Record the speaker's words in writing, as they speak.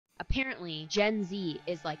apparently Gen Z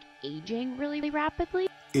is like aging really rapidly.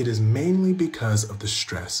 It is mainly because of the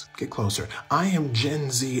stress. Get closer. I am Gen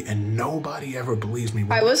Z and nobody ever believes me.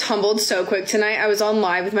 I was humbled so quick tonight. I was on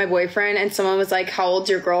live with my boyfriend and someone was like, how old's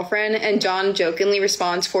your girlfriend? And John jokingly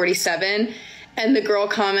responds 47. And the girl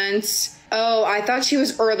comments, oh, I thought she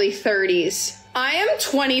was early 30s. I am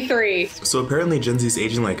 23. So apparently Gen Z's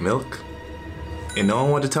aging like milk. And no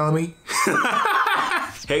one wanted to tell me?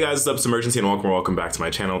 Hey guys, it's Imurgency and welcome back to my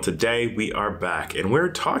channel. Today we are back and we're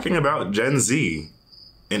talking about Gen Z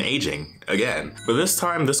and aging again. But this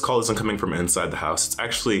time, this call isn't coming from inside the house. It's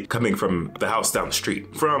actually coming from the house down the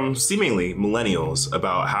street, from seemingly millennials,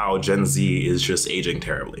 about how Gen Z is just aging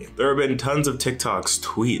terribly. There have been tons of TikToks,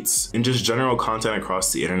 tweets, and just general content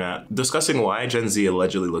across the internet discussing why Gen Z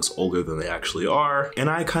allegedly looks older than they actually are. And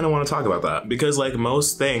I kind of want to talk about that because, like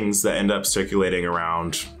most things that end up circulating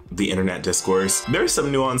around the internet discourse, there's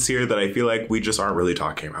some nuance here that I feel like we just aren't really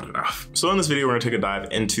talking about enough. So in this video, we're gonna take a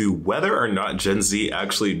dive into whether or not Gen Z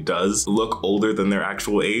actually does look older than their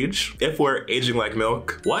actual age, if we're aging like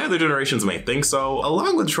milk, why other generations may think so,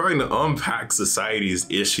 along with trying to unpack society's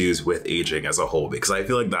issues with aging as a whole, because I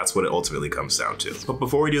feel like that's what it ultimately comes down to. But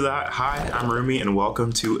before we do that, hi, I'm Rumi and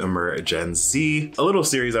welcome to Imurgency, a little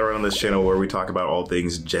series I run on this channel where we talk about all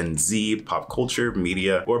things Gen Z, pop culture,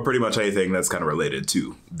 media, or pretty much anything that's kind of related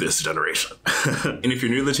to this generation. And if you're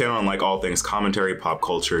new to the channel and like all things commentary, pop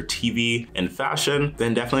culture, TV, and fashion,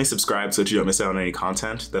 then definitely subscribe so that you don't miss out on any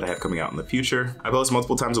content that I have coming out in the future. I post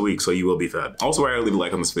multiple times a week, so you will be fed. Also, I leave a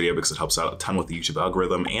like on this video because it helps out a ton with the YouTube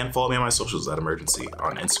algorithm, and follow me on my socials at Imurgency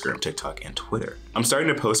on Instagram, TikTok, and Twitter. I'm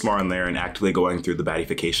starting to post more on there and actively going through the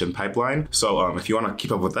badification pipeline. So if you want to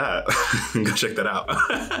keep up with that, go check that out.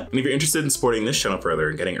 And if you're interested in supporting this channel further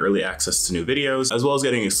and getting early access to new videos, as well as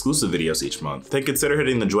getting exclusive videos each month, then consider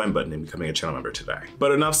hitting the join button and becoming a channel member today.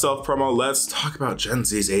 But enough self-promo, let's talk about Gen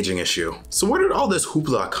Z's aging issue. So where did all this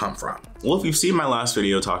hoopla come from? Well, if you've seen my last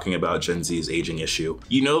video talking about Gen Z's aging issue,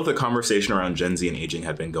 you know the conversation around Gen Z and aging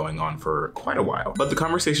had been going on for quite a while. But the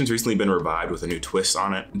conversation's recently been revived with a new twist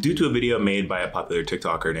on it due to a video made by a popular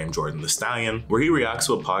TikToker named Jordan the Stallion, where he reacts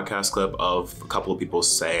to a podcast clip of a couple of people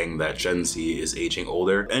saying that Gen Z is aging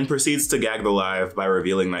older and proceeds to gag the live by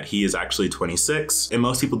revealing that he is actually 26, and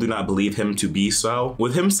most people do not believe him to be so,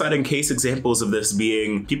 with him citing case examples of this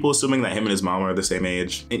being people assuming that him and his mom are the same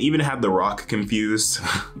age, and even had The Rock confused,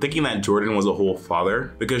 thinking that Jordan was a whole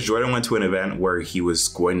father because Jordan went to an event where he was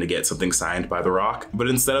going to get something signed by The Rock, but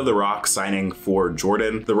instead of The Rock signing for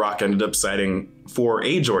Jordan, The Rock ended up signing for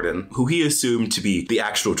a Jordan who he assumed to be the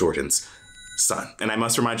actual Jordan's son. And I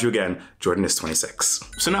must remind you again, Jordan is 26.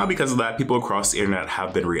 So now because of that, people across the internet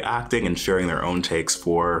have been reacting and sharing their own takes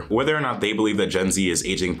for whether or not they believe that Gen Z is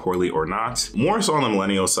aging poorly or not, more so on the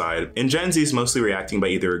millennial side. And Gen Z is mostly reacting by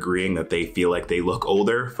either agreeing that they feel like they look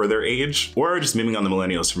older for their age, or just memeing on the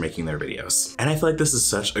millennials for making their videos. And I feel like this is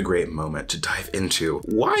such a great moment to dive into.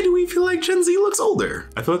 Why do we feel like Gen Z looks older?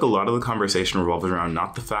 I feel like a lot of the conversation revolves around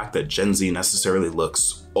not the fact that Gen Z necessarily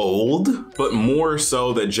looks old, but more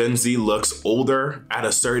so that Gen Z looks older at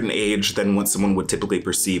a certain age than what someone would typically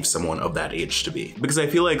perceive someone of that age to be. Because I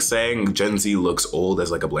feel like saying Gen Z looks old as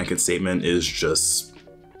like a blanket statement is just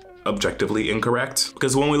objectively incorrect.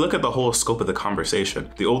 Because when we look at the whole scope of the conversation,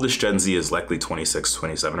 the oldest Gen Z is likely 26,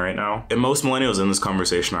 27 right now. And most millennials in this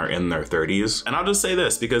conversation are in their 30s. And I'll just say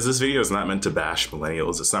this, because this video is not meant to bash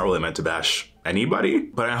millennials. It's not really meant to bash anybody,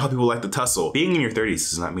 but I know how people like to tussle. Being in your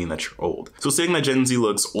 30s does not mean that you're old. So saying that Gen Z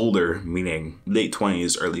looks older, meaning late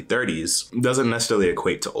 20s, early 30s, doesn't necessarily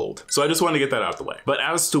equate to old. So I just wanted to get that out of the way. But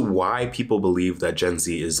as to why people believe that Gen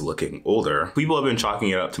Z is looking older, people have been chalking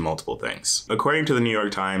it up to multiple things. According to the New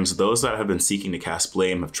York Times, those that have been seeking to cast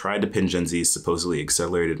blame have tried to pin Gen Z's supposedly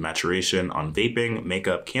accelerated maturation on vaping,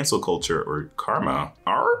 makeup, cancel culture, or karma.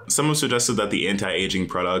 Some have suggested that the anti-aging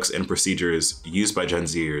products and procedures used by Gen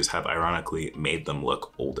Zers have ironically made them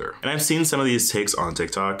look older. And I've seen some of these takes on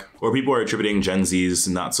TikTok where people are attributing Gen Z's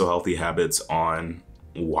not so healthy habits on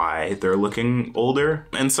why they're looking older.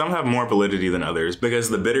 And some have more validity than others because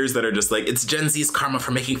the bitters that are just like, it's Gen Z's karma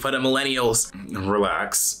for making fun of millennials,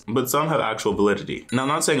 relax. But some have actual validity. Now, I'm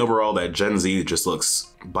not saying overall that Gen Z just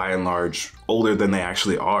looks by and large older than they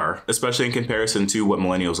actually are, especially in comparison to what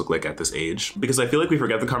millennials look like at this age. Because I feel like we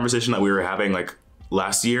forget the conversation that we were having like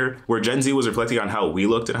last year, where Gen Z was reflecting on how we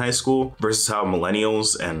looked in high school versus how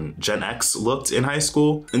millennials and Gen X looked in high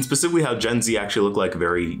school, and specifically how Gen Z actually looked like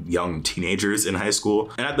very young teenagers in high school,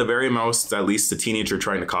 and at the very most, at least a teenager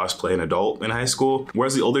trying to cosplay an adult in high school,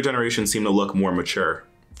 whereas the older generation seemed to look more mature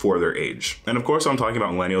for their age. And of course, I'm talking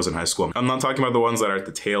about millennials in high school. I'm not talking about the ones that are at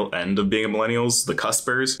the tail end of being millennials, the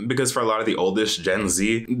cuspers, because for a lot of the oldest Gen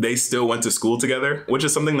Z, they still went to school together, which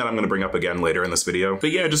is something that I'm going to bring up again later in this video.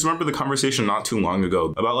 But yeah, just remember the conversation not too long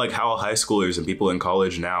ago about like how high schoolers and people in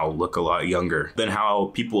college now look a lot younger than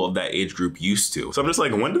how people of that age group used to. So I'm just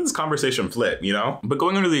like, when did this conversation flip, you know? But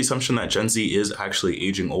going under the assumption that Gen Z is actually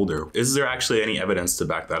aging older, is there actually any evidence to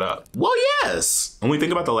back that up? Well, yes. When we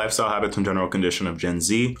think about the lifestyle habits and general condition of Gen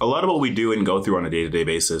Z, a lot of what we do and go through on a day-to-day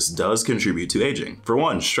basis does contribute to aging. For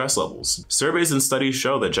one, stress levels. Surveys and studies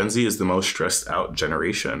show that Gen Z is the most stressed out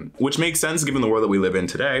generation, which makes sense given the world that we live in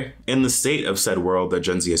today, in the state of said world that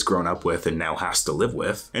Gen Z has grown up with and now has to live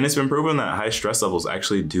with. And it's been proven that high stress levels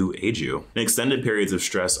actually do age you. And extended periods of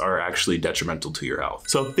stress are actually detrimental to your health.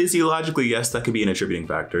 So physiologically, yes, that could be an attributing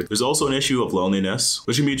factor. There's also an issue of loneliness,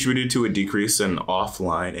 which can be attributed to a decrease in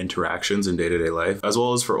offline interactions in day-to-day life, as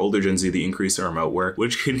well as for older Gen Z, the increase in remote work,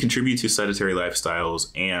 which can contribute to sedentary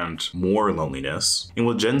lifestyles and more loneliness. And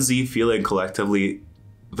with Gen Z feeling collectively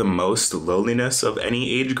the most loneliness of any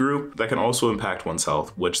age group, that can also impact one's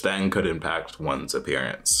health, which then could impact one's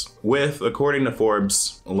appearance. With, according to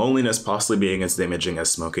Forbes, loneliness possibly being as damaging as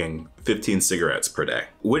smoking 15 cigarettes per day,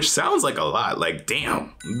 which sounds like a lot, like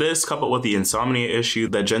damn. This coupled with the insomnia issue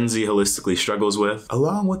that Gen Z holistically struggles with,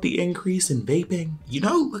 along with the increase in vaping, you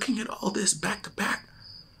know, looking at all this back to back,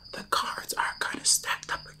 the cards are kind of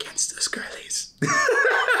stacked up against us girlies.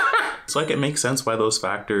 So like it makes sense why those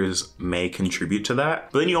factors may contribute to that.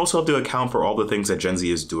 But then you also have to account for all the things that Gen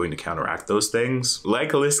Z is doing to counteract those things, like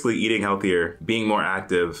holistically eating healthier, being more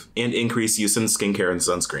active, and increased use in skincare and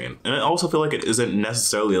sunscreen. And I also feel like it isn't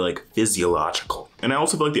necessarily like physiological. And I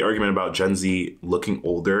also feel like the argument about Gen Z looking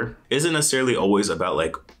older isn't necessarily always about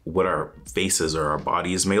like what our faces or our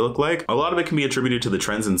bodies may look like. A lot of it can be attributed to the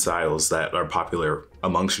trends and styles that are popular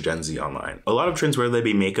amongst Gen Z online. A lot of trends, whether they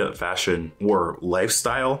be makeup, fashion, or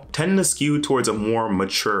lifestyle, tend to skew towards a more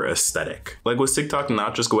mature aesthetic. Like with TikTok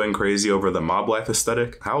not just going crazy over the mob life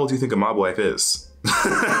aesthetic, how old do you think a mob life is?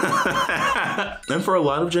 And for a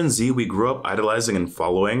lot of Gen Z, we grew up idolizing and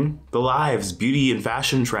following the lives, beauty, and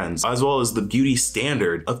fashion trends, as well as the beauty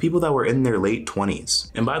standard of people that were in their late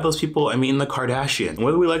 20s. And by those people, I mean the Kardashians.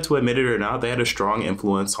 Whether we like to admit it or not, they had a strong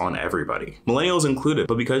influence on everybody, millennials included.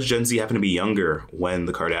 But because Gen Z happened to be younger when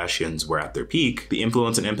the Kardashians were at their peak, the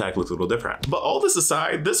influence and impact looked a little different. But all this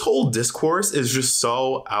aside, this whole discourse is just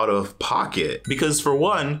so out of pocket. Because for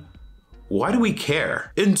one, why do we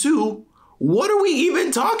care? And two, what are we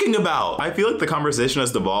even talking about? I feel like the conversation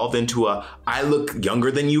has devolved into a I look younger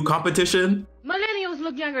than you competition. Millennials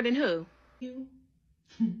look younger than who? You.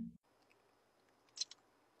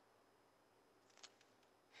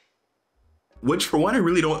 Which for one, I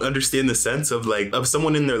really don't understand the sense of like, of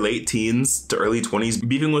someone in their late teens to early 20s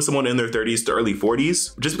beefing with someone in their 30s to early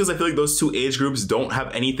 40s, just because I feel like those two age groups don't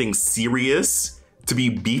have anything serious to be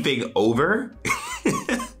beefing over.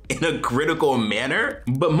 In a critical manner.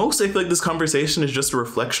 But most I feel like this conversation is just a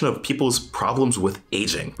reflection of people's problems with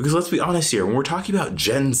aging. Because let's be honest here, when we're talking about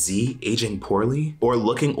Gen Z aging poorly or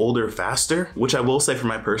looking older faster, which I will say from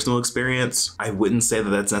my personal experience, I wouldn't say that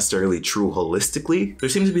that's necessarily true holistically. There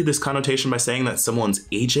seems to be this connotation by saying that someone's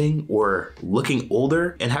aging or looking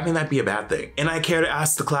older and having that be a bad thing. And I care to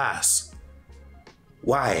ask the class,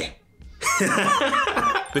 why?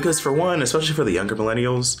 Because for one, especially for the younger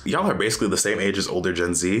millennials, y'all are basically the same age as older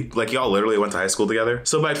Gen Z. Like y'all literally went to high school together.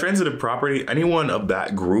 So by transitive property, anyone of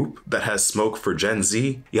that group that has smoke for Gen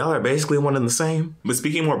Z, y'all are basically one and the same. But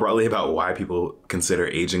speaking more broadly about why people consider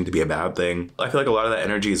aging to be a bad thing, I feel like a lot of that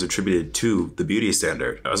energy is attributed to the beauty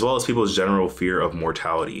standard, as well as people's general fear of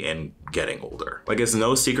mortality and getting older. Like it's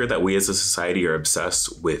no secret that we as a society are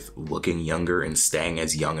obsessed with looking younger and staying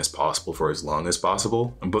as young as possible for as long as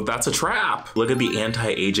possible. But that's a trap. Look at the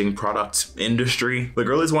anti-aging product industry. The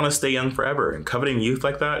girlies want to stay young forever, and coveting youth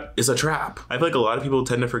like that is a trap. I feel like a lot of people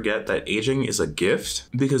tend to forget that aging is a gift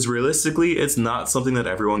because realistically, it's not something that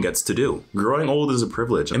everyone gets to do. Growing old is a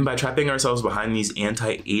privilege, and by trapping ourselves behind these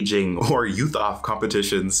anti-aging or youth off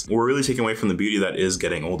competitions, we're really taking away from the beauty that is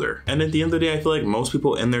getting older. And at the end of the day, I feel like most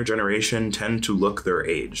people in their generation tend to look their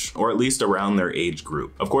age, or at least around their age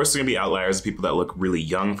group. Of course, there's gonna be outliers, people that look really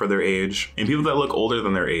young for their age, and people that look older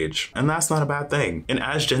than their age, and that's not a bad thing. And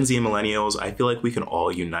as Gen Z and millennials, I feel like we can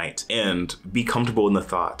all unite and be comfortable in the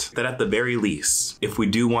thought that at the very least, if we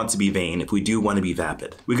do want to be vain, if we do want to be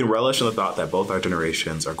vapid, we can relish in the thought that both our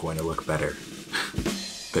generations are going to look better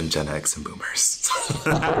than Gen X and Boomers.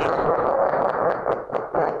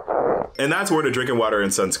 And that's where to drinking water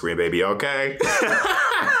and sunscreen, baby, okay?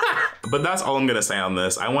 But that's all I'm gonna say on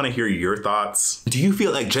this. I wanna hear your thoughts. Do you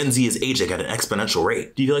feel like Gen Z is aging at an exponential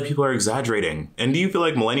rate? Do you feel like people are exaggerating? And do you feel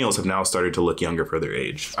like millennials have now started to look younger for their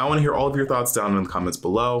age? I wanna hear all of your thoughts down in the comments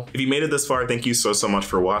below. If you made it this far, thank you so much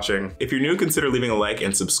for watching. If you're new, consider leaving a like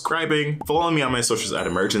and subscribing. Follow me on my socials at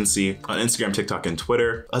Imurgency, on Instagram, TikTok, and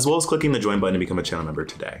Twitter, as well as clicking the join button to become a channel member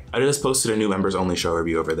today. I just posted a new members only show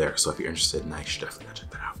review over there, so if you're interested, you should definitely go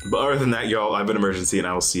check that out. But other than that, y'all, I've been Imurgency, and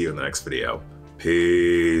I will see you in the next video.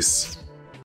 Peace.